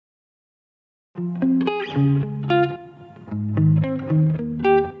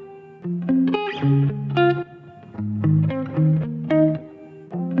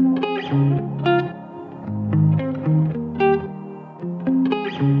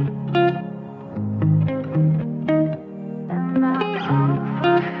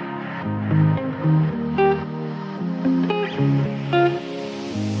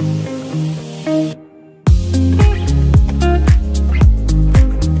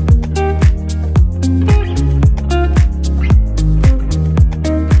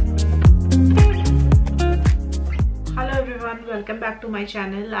Welcome back to my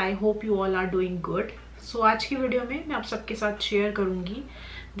channel. I hope you all are doing good. सो आज की video में मैं आप सबके साथ शेयर करूंगी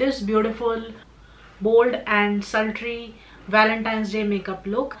this beautiful bold and सल्ट्री Valentine's day makeup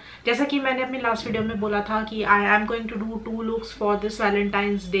look. जैसा कि मैंने अपनी लास्ट वीडियो में बोला था कि I am going to do 2 looks for this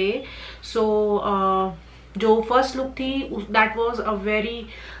Valentine's day. सो जो फर्स्ट लुक थी that was a very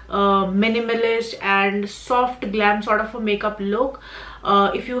minimalist and soft glam sort of a makeup look.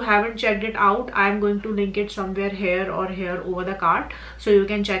 If you haven't checked it out, I'm going to link it somewhere here or here over the cart so you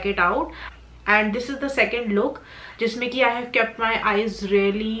can check it out. And this is the second look जिसमें कि I have kept my eyes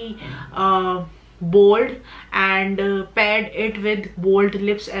really bold and paired it with bold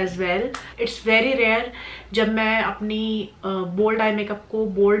lips as well. It's very rare जब मैं अपनी bold eye makeup को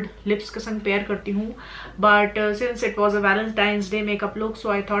bold lips के संग pair करती हूँ, but since it was a Valentine's Day makeup look,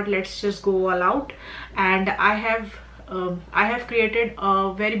 so I thought let's just go all out. And I have created a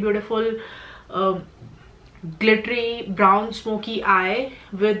very beautiful glittery brown smoky eye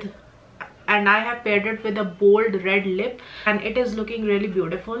and I have paired it with a bold red lip, and it is looking really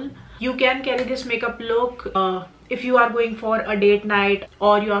beautiful. You can carry this makeup look if you are going for a date night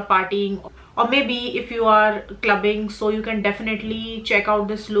or you are partying, or maybe if you are clubbing, so you can definitely check out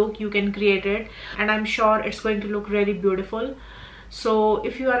this look. You can create it and I'm sure it's going to look really beautiful. So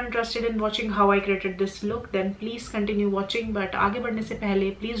if you are interested in watching how I created this look, then please continue watching. But आगे बढ़ने से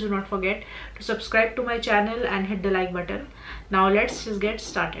पहले please do not forget to subscribe to my channel and hit the like button. Now let's just get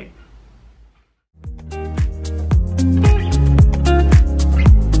started.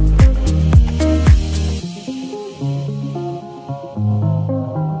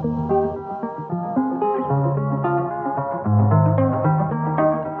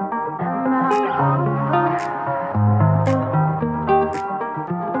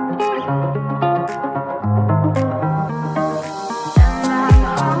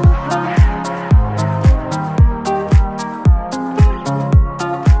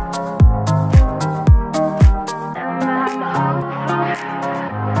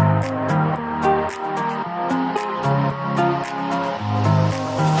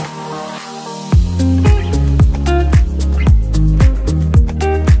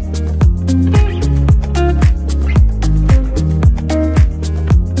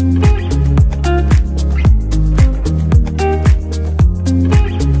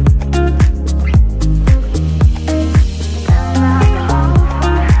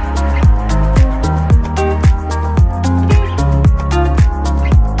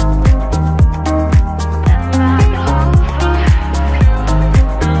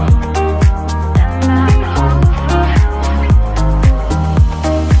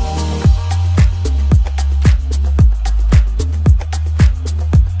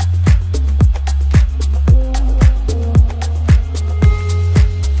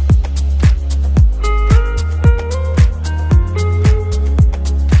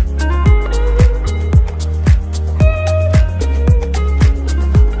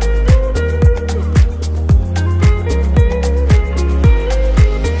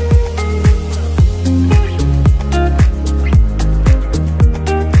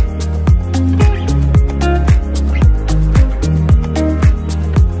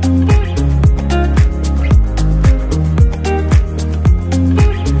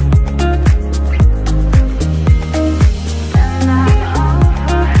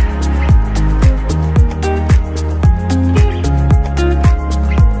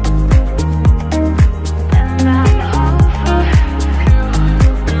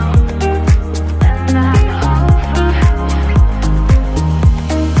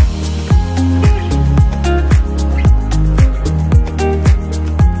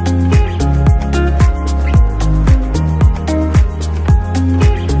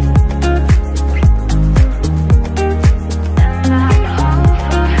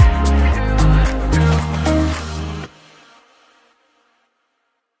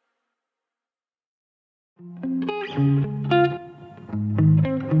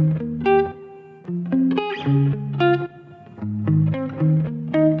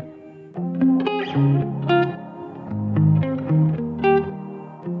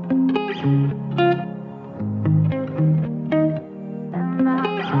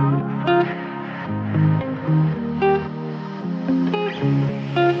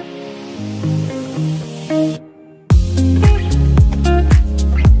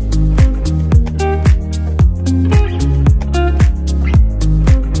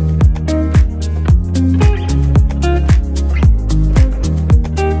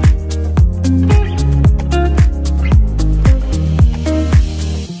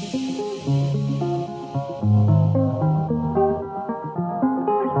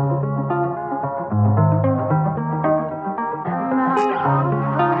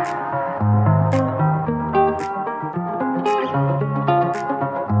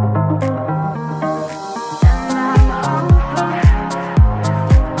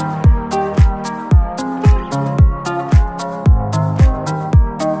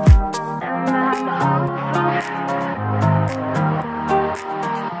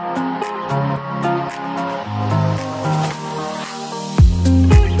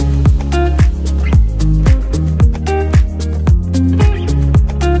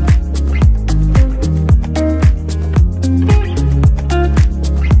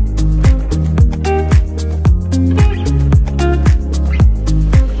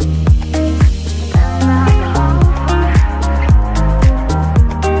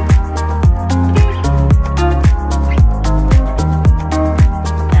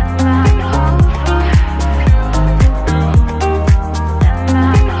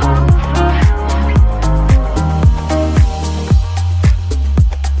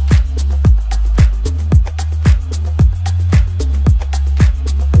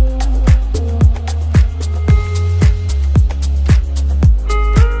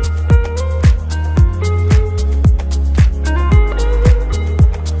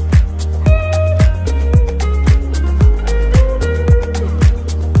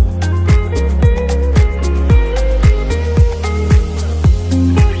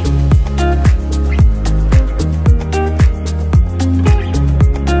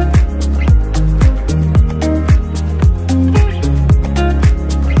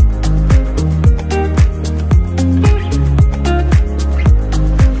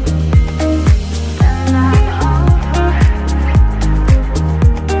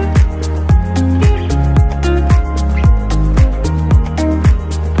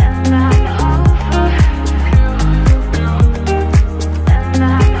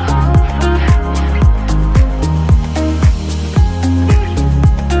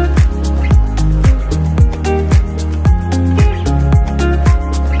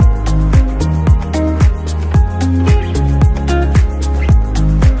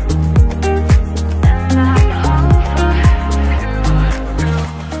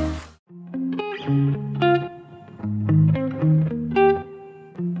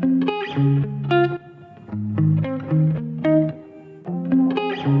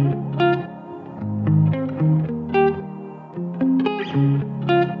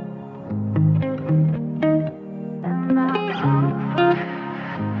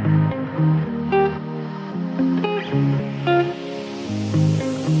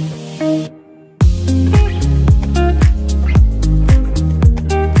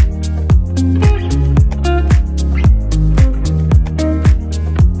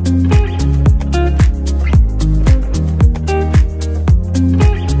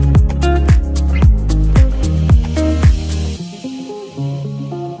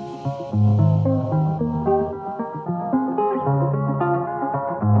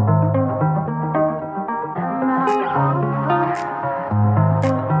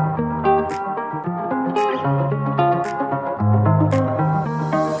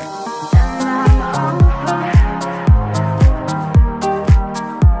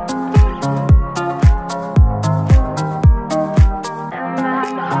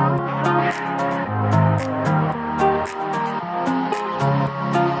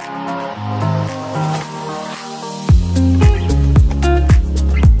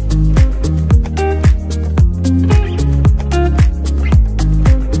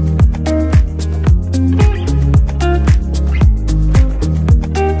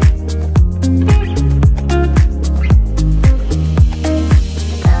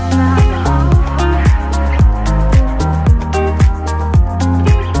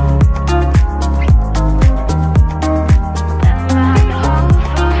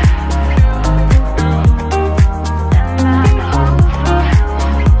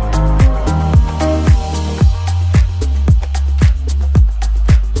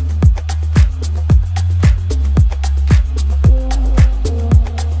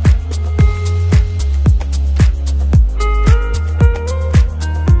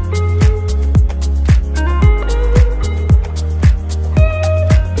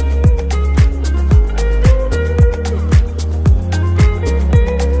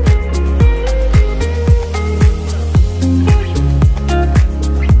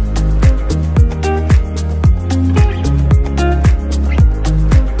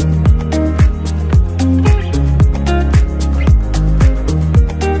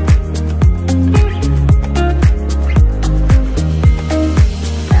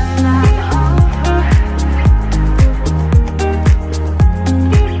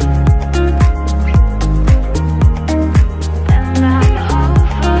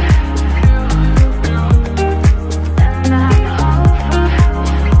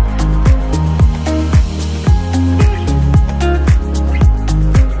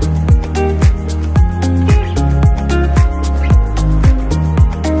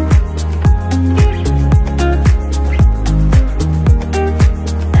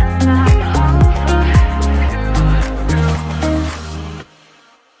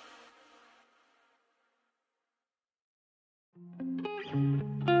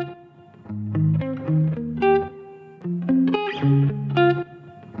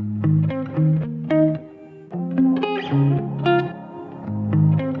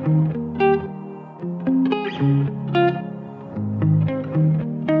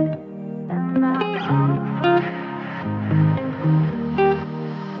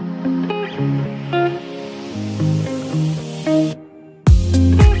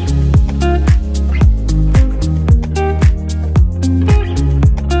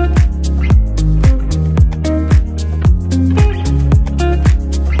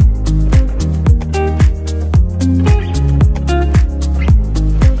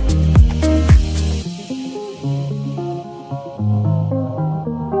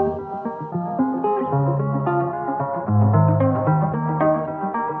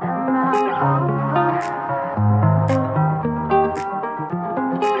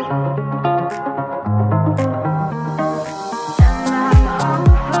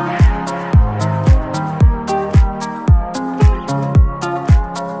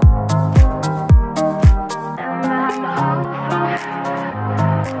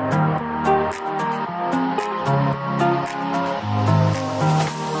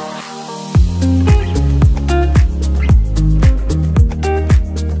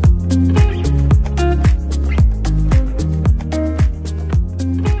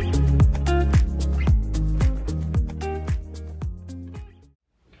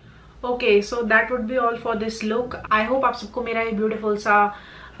 so that would be all for this look. I hope आप सबको मेरा ये beautiful सा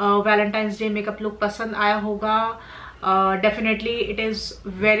Valentine's Day makeup look पसंद आया होगा. Definitely it is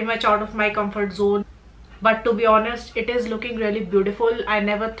very much out of my comfort zone, but to be honest it is looking really beautiful. I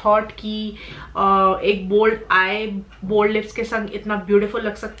never thought कि एक bold eye, bold lips के संग इतना beautiful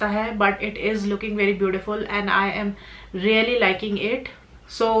लग सकता है, but it is looking very beautiful and I am really liking it.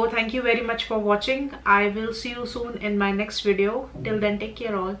 So thank you very much for watching. I will see you soon in my next video. Till then, take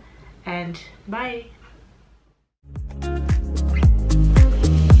care all and bye.